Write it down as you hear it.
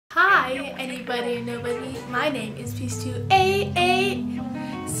Hi, anybody and nobody. My name is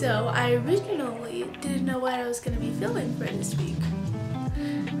Peace288. So I originally didn't know what I was going to be filming for this week.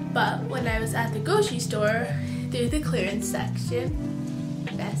 But when I was at the grocery store, through the clearance section,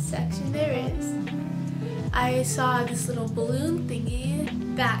 best section there is, I saw this little balloon thingy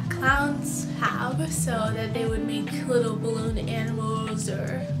that clowns have so that they would make little balloon animals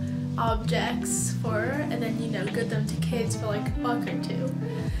or objects for, and then give them to kids for like $1 or $2.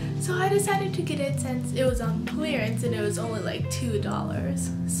 So I decided to get it since it was on clearance and it was only like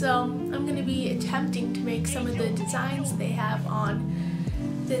 $2. So I'm going to be attempting to make some of the designs they have on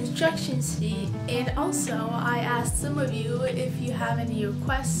the instruction sheet, and also I asked some of you if you have any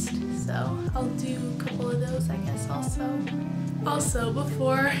requests, so I'll do a couple of those I guess also.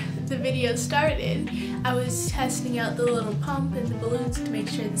 Before the video started, I was testing out the little pump and the balloons to make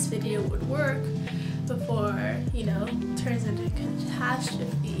sure this video would work before, it turns into a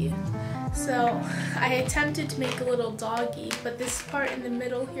catastrophe. So I attempted to make a little doggy, but this part in the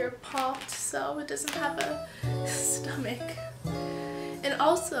middle here popped, so it doesn't have a stomach. And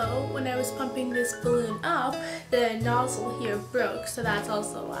also, when I was pumping this balloon up, the nozzle here broke, so that's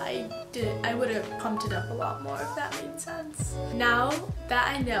also why I would have pumped it up a lot more if that made sense. Now that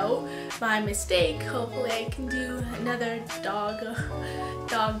I know my mistake, hopefully I can do another dog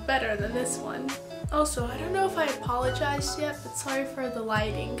better than this one. Also, I don't know if I apologized yet, but sorry for the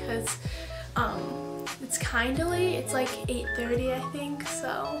lighting, because it's kind of late. It's like 8:30 I think,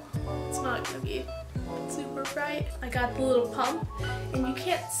 so it's not going to be super bright. I got the little pump, and you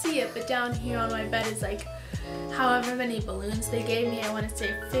can't see it, but down here on my bed is like however many balloons they gave me. I want to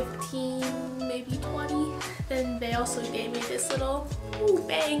say 15, maybe 20. Then they also gave me this little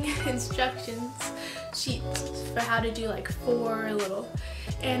bang instructions sheet for how to do like 4 little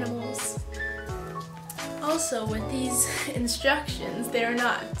animals. Also, with these instructions, they're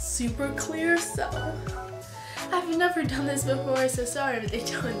not super clear, so I've never done this before, so sorry if they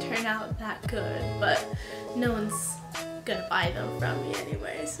don't turn out that good, but no one's gonna buy them from me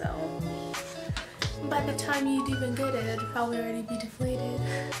anyway, so by the time you'd even get it, it'd probably already be deflated.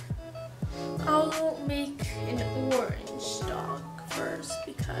 I'll make an orange dog first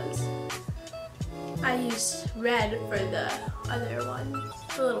because I used red for the other one,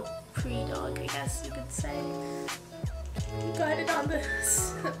 the little pre-dog, I guess you could say. Got it on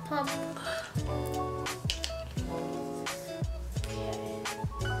this pump.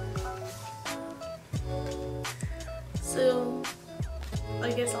 So,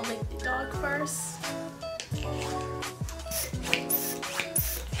 I guess I'll make the dog first.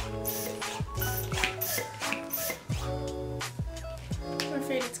 I'm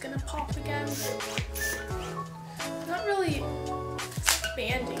afraid it's gonna pop again. I'm not really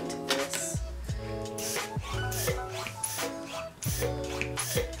expanding to this.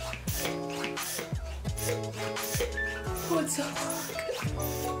 Oh, it's so long.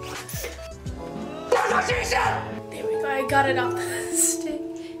 There we go, I got it off the stick.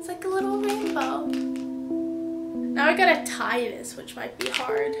 It's like a little rainbow. Now I gotta tie this, which might be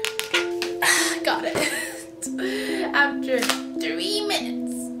hard. Got it. After 3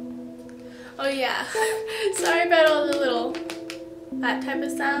 minutes. Oh yeah, sorry about all the that type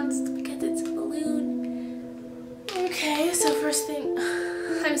of sounds, because it's a balloon. Okay, so first thing,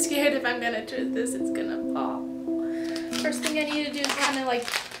 I'm scared if I'm gonna twist this, it's gonna pop. First thing I need to do is kind of like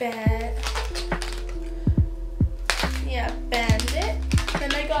bend it.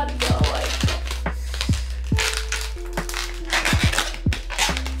 Then I gotta go like,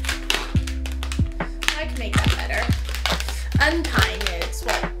 I can make that better. Untying it, it's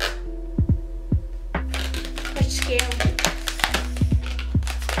what scared me.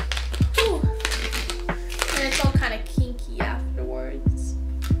 And it's all kind of kinky afterwards.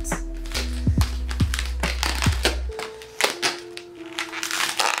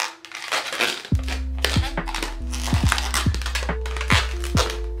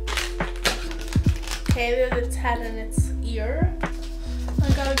 Okay, there's its head and its ear. I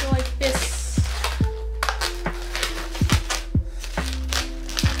gotta go like this.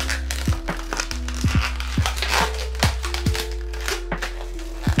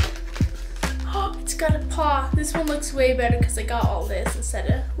 Oh, it's got a paw. This one looks way better because I got all this instead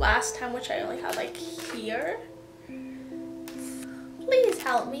of last time, which I only had like here. Please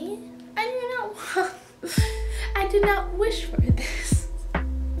help me. I don't know. I did not wish for this.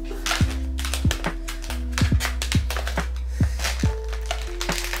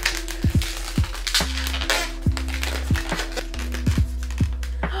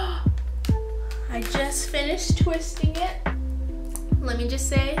 I just finished twisting it. Let me just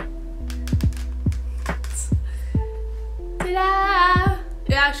say, ta-da!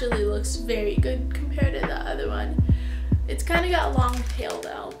 It actually looks very good compared to the other one. It's kind of got a long tail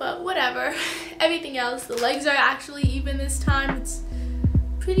though, but whatever. Everything else, the legs are actually even this time. It's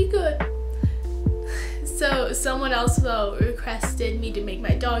pretty good. So someone else though requested me to make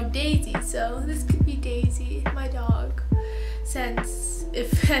my dog Daisy, so this could be Daisy, my dog. Since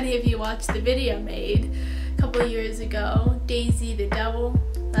if any of you watched the video I made a couple of years ago, Daisy the devil,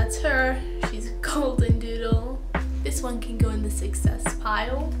 that's her. She's a golden doodle. This one can go in the success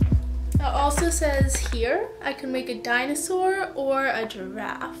pile. It also says here I can make a dinosaur or a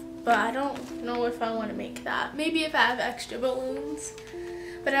giraffe, but I don't know if I want to make that. Maybe if I have extra balloons.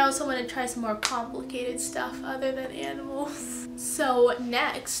 But I also want to try some more complicated stuff other than animals. So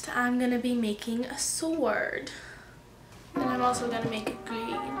next I'm going to be making a sword. And I'm also going to make it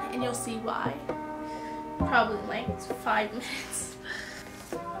green, and you'll see why. Probably in like 5 minutes.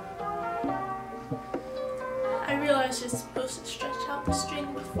 I realized you're supposed to stretch out the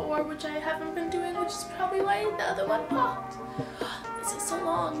string before, which I haven't been doing, which is probably why the other one popped. This is so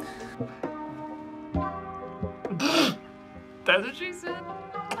long. That's what she said?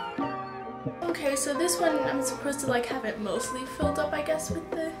 Okay, so this one I'm supposed to like have it mostly filled up, I guess,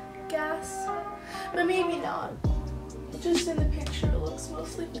 with the gas. But maybe not. Just in the picture it looks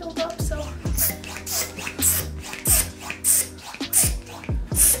mostly filled up, so.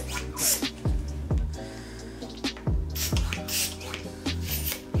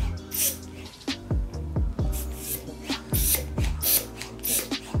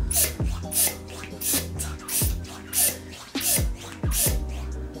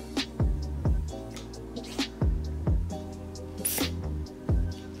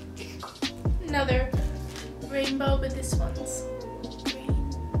 Another rainbow, but this one's green.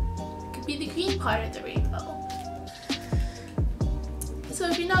 It could be the green part of the rainbow. So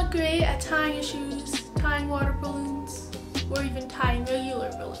if you're not great at tying your shoes, tying water balloons, or even tying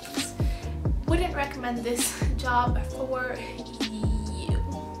regular balloons, wouldn't recommend this job for you.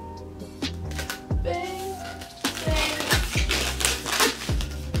 Bang, bang,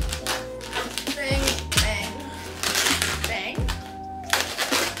 bang, bang, bang.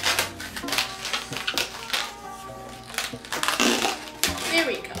 There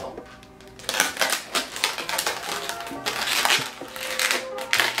we go.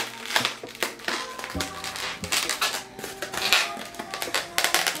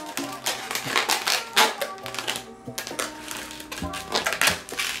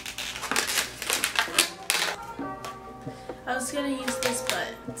 I was gonna use this, but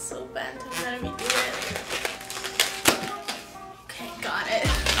it's so bent. I'm gonna redo it. Okay, got it.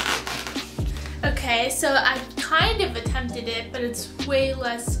 Okay, so I kind of attempted it, but it's way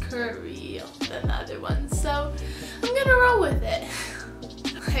less curvy than the other one, so I'm gonna roll with it.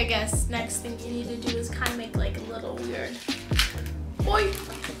 I guess next thing you need to do is kind of make like a little weird. Boy.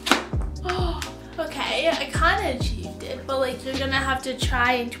 Oh, okay, I kind of achieved it, but like you're gonna have to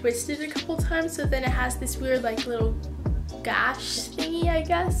try and twist it a couple times, so then it has this weird like little gash thingy, I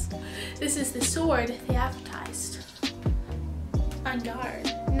guess. This is the sword they advertised on guard.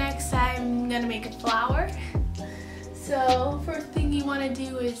 Next I'm gonna make a flower. So first thing you want to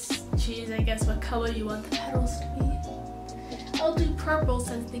do is choose, I guess, what color you want the petals to be. I'll do purple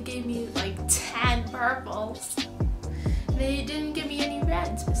since they gave me like 10 purples. They didn't give me any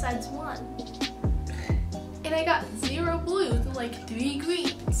reds besides one. And I got 0 blues and like 3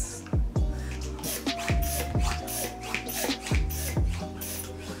 greens.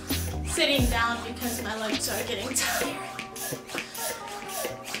 Sitting down because my legs are getting tired.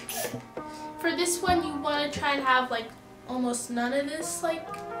 For this one, you want to try and have like almost none of this like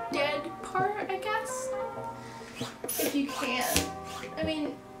dead part, I guess, if you can. I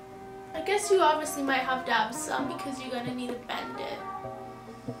mean, I guess you obviously might have to have some because you're gonna need to bend it.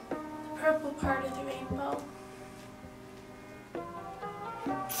 The purple part of the rainbow.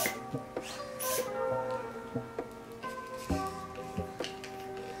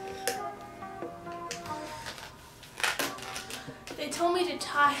 They told me to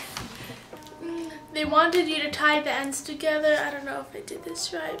tie. They wanted you to tie the ends together. I don't know if I did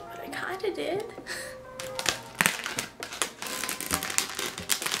this right, but I kind of did.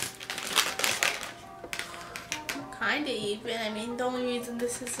 Kind of even. I mean, the only reason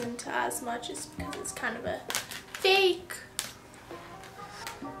this isn't as much is because it's kind of a fake.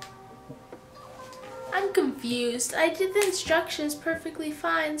 I'm confused. I did the instructions perfectly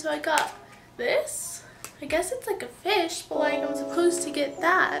fine, so I got this. I guess it's like a fish, but like I'm supposed to get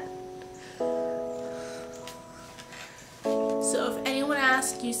that. So if anyone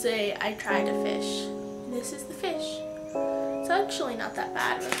asks, you say, I tried a fish. This is the fish. It's actually not that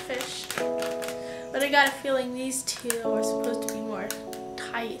bad of a fish. But I got a feeling these two are supposed to be more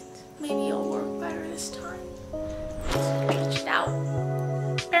tight. Maybe it'll work better this time. Stretch it out.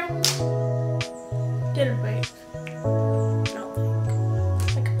 Didn't break. I don't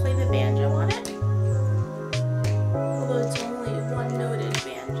think. I could play the banjo on it. Although it's only one-noted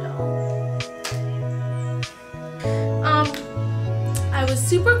banjo. I was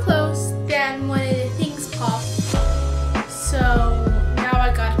super close, then one of the things popped. So now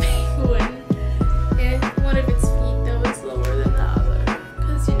I got a penguin. And one of its feet though is lower than the other.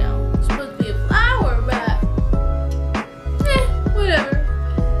 Because you know, it's supposed to be a flower, but whatever.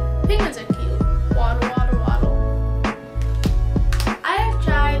 Penguins are cute. Waddle, waddle, waddle. I have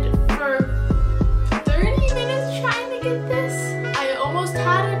tried for 30 minutes trying to get this. I almost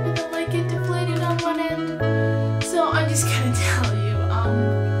had it, but then like it deflated on one end. So I'm just gonna tell you,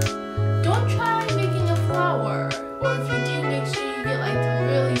 don't try making a flower, or if you do, make sure you get like the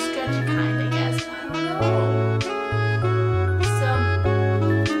really stretchy kind, I guess. I don't know. So,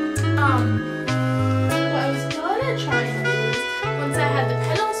 what I was gonna try and do is, once I had the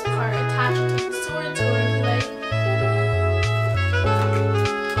petals part, attach it to the sword and be like,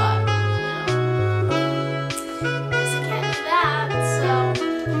 but, guess I can't do that, so,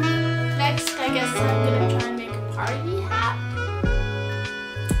 next I guess I'm gonna try and make a party hat.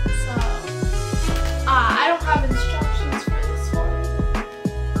 So, I don't have instructions for this one.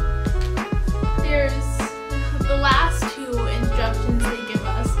 There's the last two instructions they give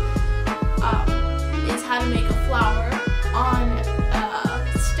us is how to make a flower on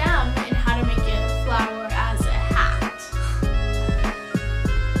a stem and how to make a flower as a hat.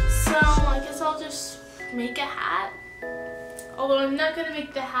 So I guess I'll just make a hat. Although I'm not going to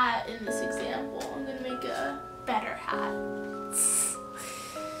make the hat in this example. I'm going to make a better hat.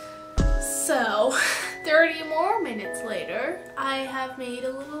 So, 30 more minutes later, I have made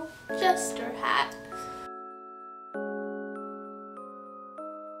a little jester hat.